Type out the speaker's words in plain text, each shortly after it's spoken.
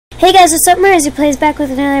Hey guys, what's up? Marzi Plays back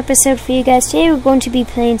with another episode for you guys. Today we're going to be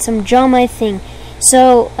playing some Draw My Thing.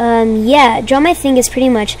 So, yeah, Draw My Thing is pretty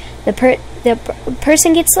much the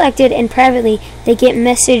person gets selected and privately they get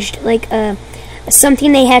messaged like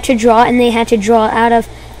something they had to draw, and they had to draw out of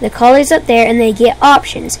the colors up there, and they get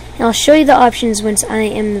options. And I'll show you the options once I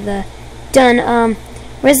am done.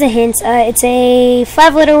 Where's the hints? It's a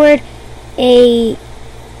 5-letter word, a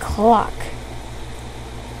clock,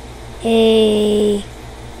 a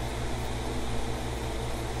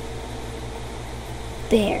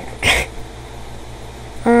bear.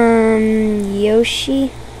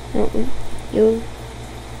 Yoshi. No,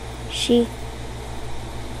 Yoshi.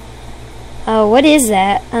 Oh, what is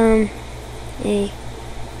that? A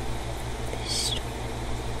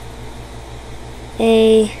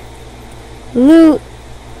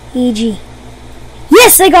Luigi.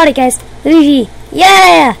 Yes, I got it, guys. Luigi.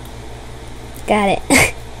 Yeah! Got it.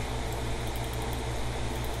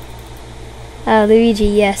 Oh, Luigi,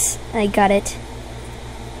 yes. I got it.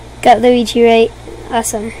 Got Luigi right.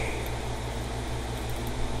 Awesome.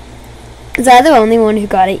 Was I the only one who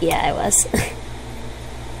got it? Yeah, I was.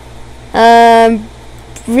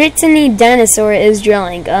 Brittany Dinosaur is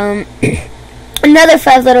drawing. Another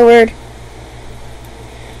 5-letter word.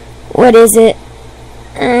 What is it?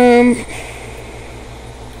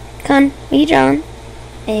 Con, what are you drawing?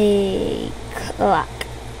 A clock.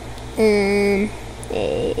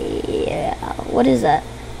 What is that?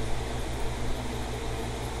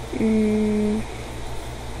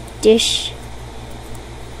 Dish.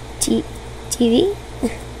 TV.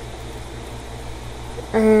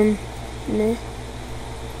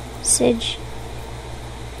 Message.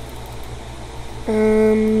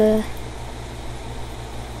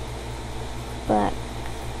 Black.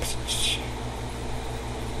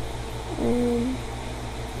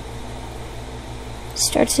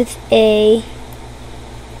 Starts with A.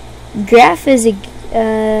 Graph is a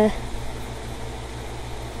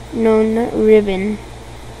no, not ribbon.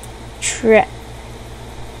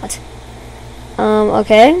 What?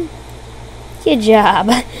 Okay. Good job.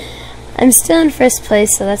 I'm still in first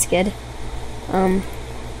place, so that's good.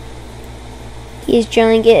 He's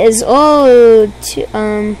drawing it as a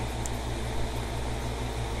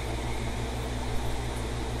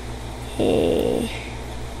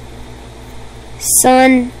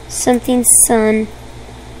sun, something sun.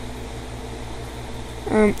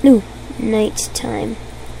 No, nighttime.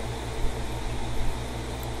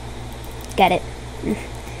 Got it.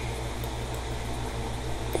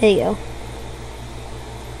 There you go.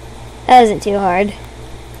 That wasn't too hard.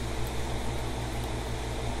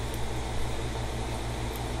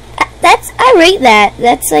 I rate that.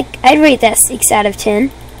 That's like, I'd rate that 6 out of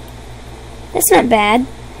 10. That's not bad.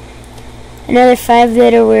 Another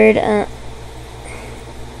 5-letter word.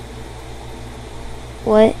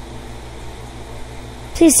 What?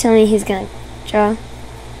 Please tell me he's gonna draw.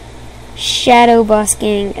 Shadow Boss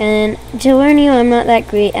Gang. And to learn you, I'm not that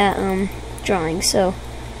great at drawing, so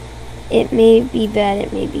it may be bad,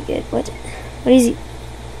 it may be good. What is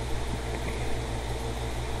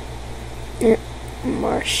he?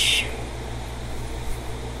 Marsh.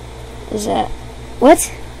 Is that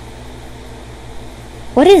what?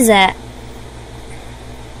 What is that?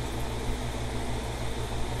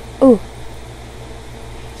 Ooh.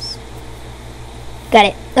 Got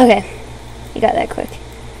it. Okay. You got that quick.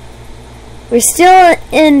 We're still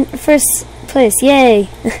in first place. Yay.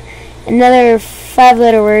 Another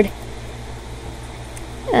 5-letter word.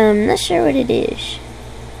 Not sure what it is.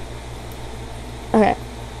 Okay.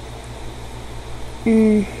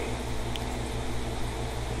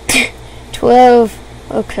 12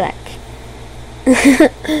 o'clock.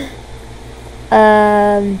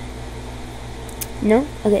 No?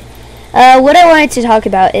 Okay. What I wanted to talk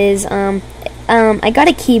about is, I got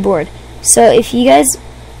a keyboard. So if you guys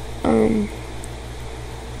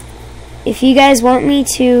want me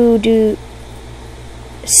to do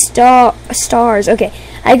stars, okay.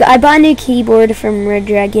 I bought a new keyboard from Red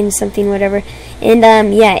Dragon something whatever,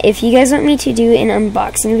 and yeah, if you guys want me to do an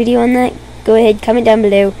unboxing video on that, go ahead, comment down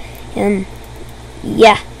below.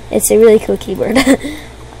 Yeah, it's a really cool keyboard.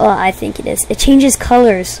 Well, I think it is. It changes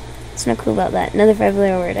colors. It's not cool about that. Another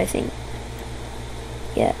 5-letter word, I think.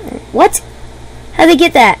 Yeah. What? How'd they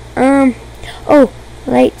get that? Oh,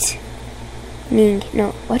 lightning.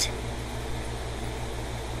 No, what?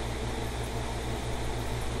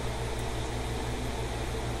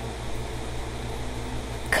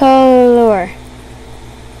 Color.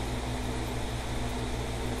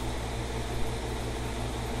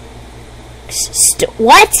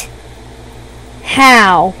 What?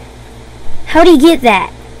 How? How'd he get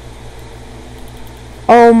that?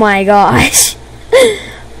 Oh my gosh.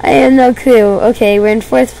 I have no clue. Okay, we're in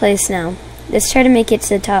 4th place now. Let's try to make it to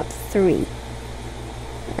the top 3.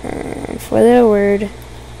 4-letter word.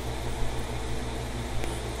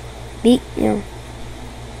 No.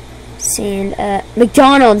 Sand.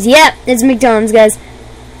 McDonald's. Yep, it's McDonald's, guys.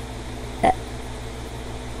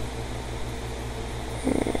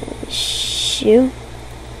 Shoe.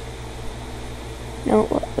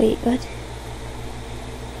 No, wait, what?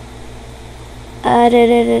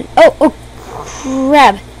 Oh,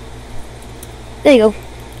 crab. There you go.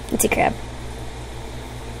 It's a crab.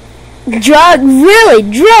 Really?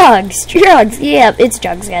 Drugs. Yeah, it's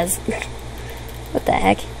drugs, guys. What the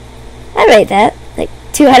heck? I rate that. Like,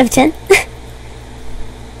 2 out of 10.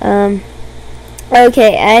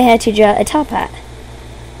 Okay, I had to draw a top hat.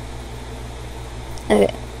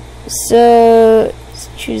 Okay. So, let's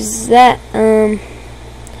choose that.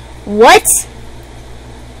 What?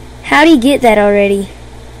 How do you get that already?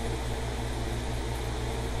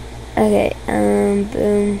 Okay,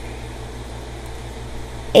 boom.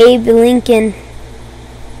 Abe Lincoln.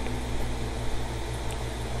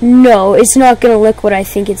 No, it's not gonna look what I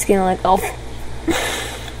think it's gonna look. Oh.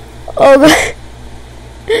 Oh, God.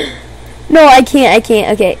 No, I can't.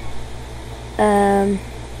 Okay.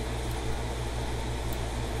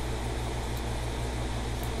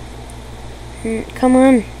 Come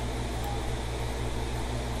on.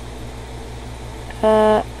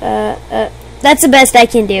 That's the best I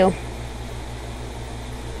can do.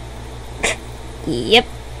 Yep.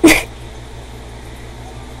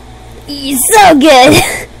 So good.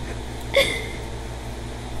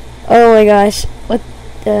 Oh my gosh. What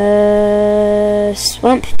the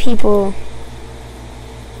swamp people?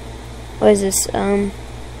 What is this?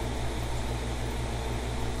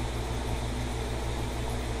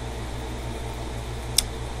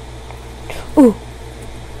 Ooh.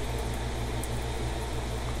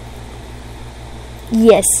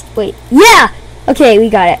 Yes. Wait. Yeah. Okay, we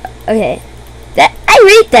got it. Okay. I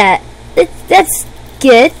rate that. That's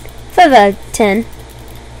good. 5 out of 10.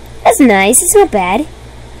 That's nice. It's not bad.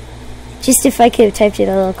 Just if I could have typed it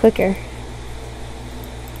a little quicker.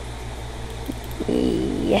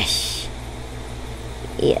 Yes.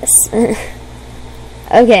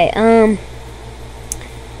 Okay.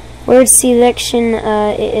 Word selection.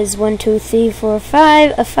 It is 1, 2, 3, 4,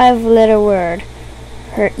 5. A 5-letter word.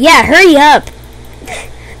 Hurry up.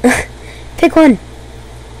 Pick one.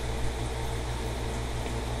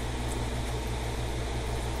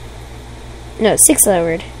 No, 6-letter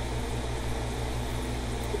word.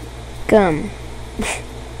 Gum.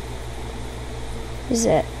 What is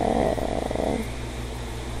that?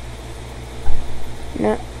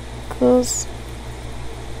 Knuckles.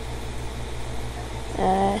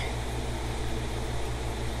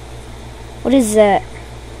 What is that?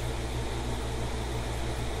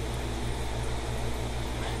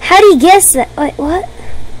 How do you guess that? Wait, what?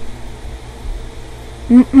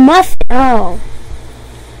 Muffin. Oh.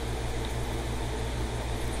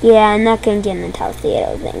 Yeah, I'm not gonna get in the top 3, I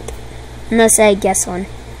don't think. Unless I guess one.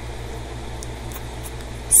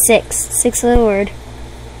 6-letter word.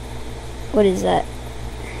 What is that?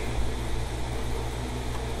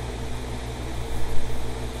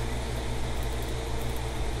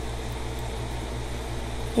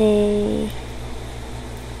 A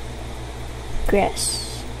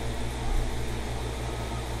grass.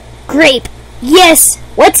 Grape. Yes.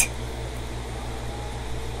 What?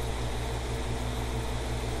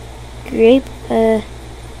 Grape.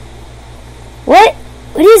 What?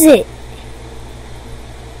 What is it?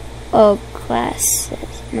 Oh,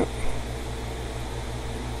 glasses. No.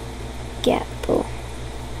 Gapple.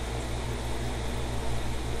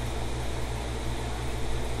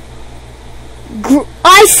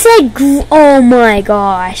 I said oh my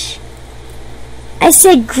gosh. I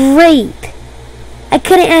said grape. I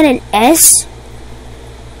couldn't add an S.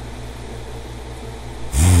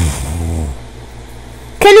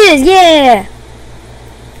 Canoes, yeah.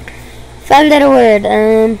 5-letter word.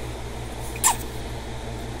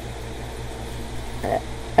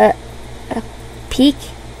 Peak.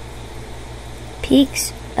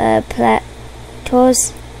 Peaks.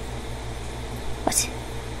 Plateaus. What?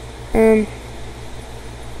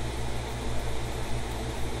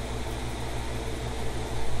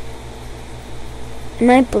 Am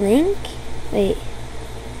I blank? Wait.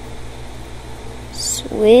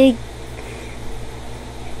 Swig.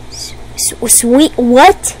 Sweet.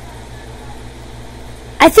 What?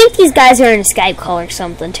 I think these guys are in a Skype call or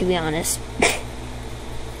something, to be honest.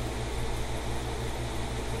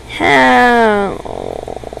 How?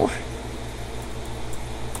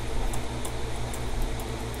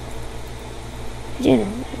 I don't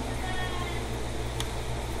know.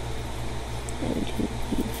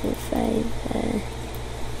 5,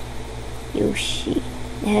 Yoshi.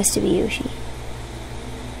 It has to be Yoshi.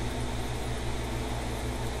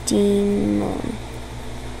 Demon.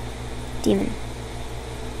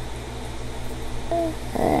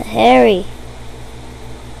 Harry.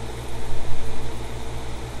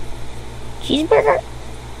 Cheeseburger?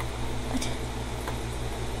 What?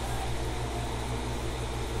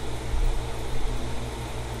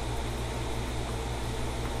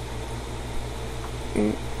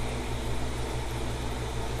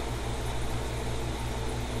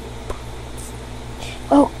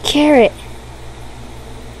 Oh, carrot.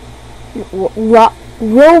 Robot?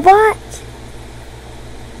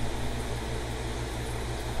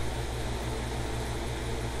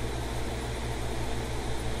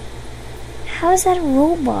 How is that a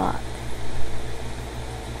robot?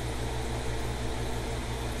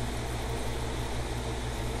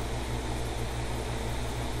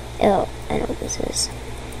 Oh, I know what this is.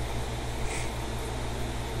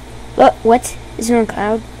 What? Is it on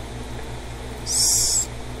cloud?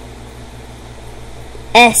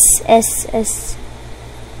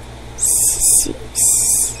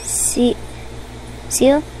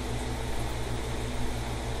 Seal?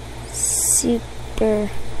 Super.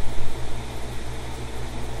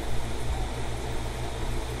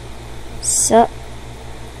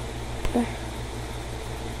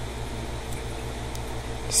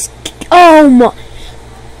 Oh my!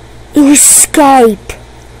 It was Skype,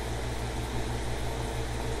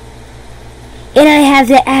 and I have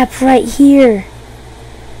the app right here.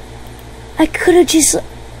 I could have just.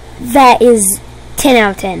 That is 10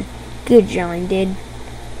 out of 10. Good job, dude.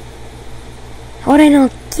 How would I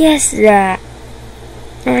not guess that?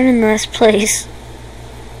 I'm in last place.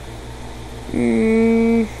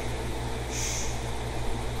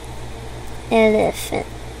 Elephant.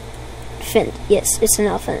 Yes, it's an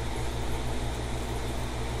elephant.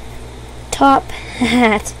 Top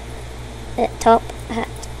hat. Top hat.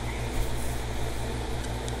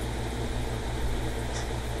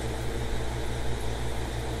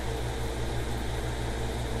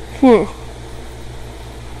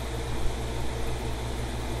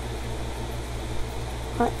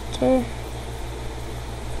 Water.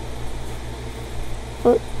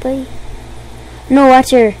 Boat boy. No,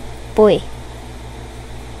 water boy.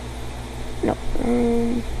 No.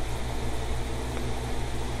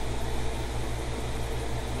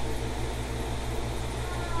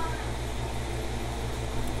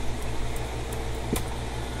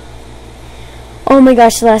 Oh my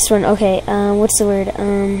gosh, the last one. Okay, what's the word?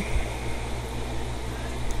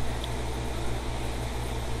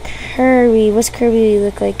 Kirby. What's Kirby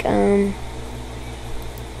look like?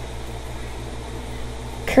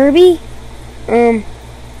 Kirby?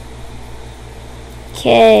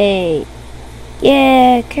 K.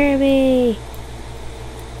 Yeah, Kirby.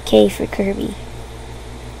 K for Kirby.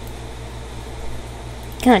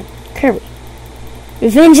 Come on, Kirby.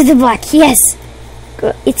 Revenge of the Black. Yes,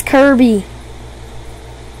 it's Kirby.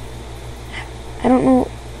 I don't know.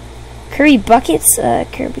 Kirby buckets.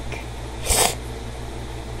 Kirby.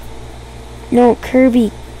 No,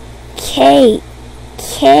 Kirby. K.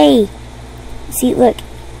 See, look.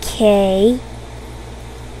 K.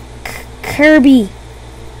 Kirby.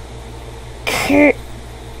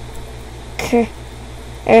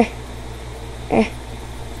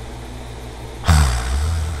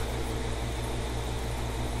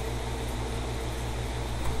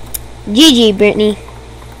 GG, Brittany.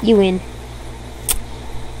 You win.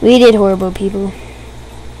 We did horrible, people.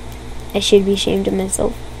 I should be ashamed of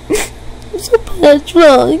myself. I'm so that's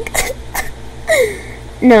wrong.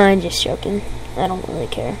 No, I'm just joking. I don't really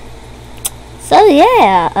care. So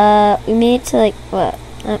yeah, we made it to like what?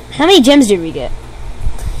 How many gems did we get?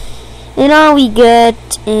 In all, we got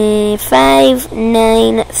 5,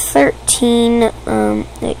 9, 13,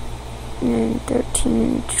 like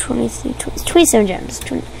 13, 23, 27 gems.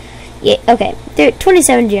 Yeah, okay. There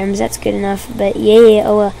 27 gems, that's good enough. But yeah,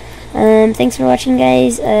 oh well. Thanks for watching,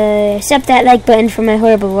 guys. Accept that like button for my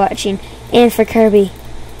horrible watching and for Kirby.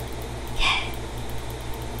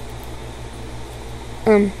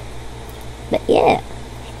 Yeah. But yeah.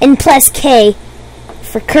 And plus K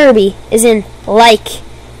for Kirby is in like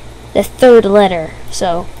the third letter.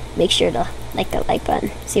 So make sure to like the like button.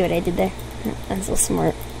 See what I did there? I'm so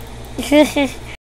smart.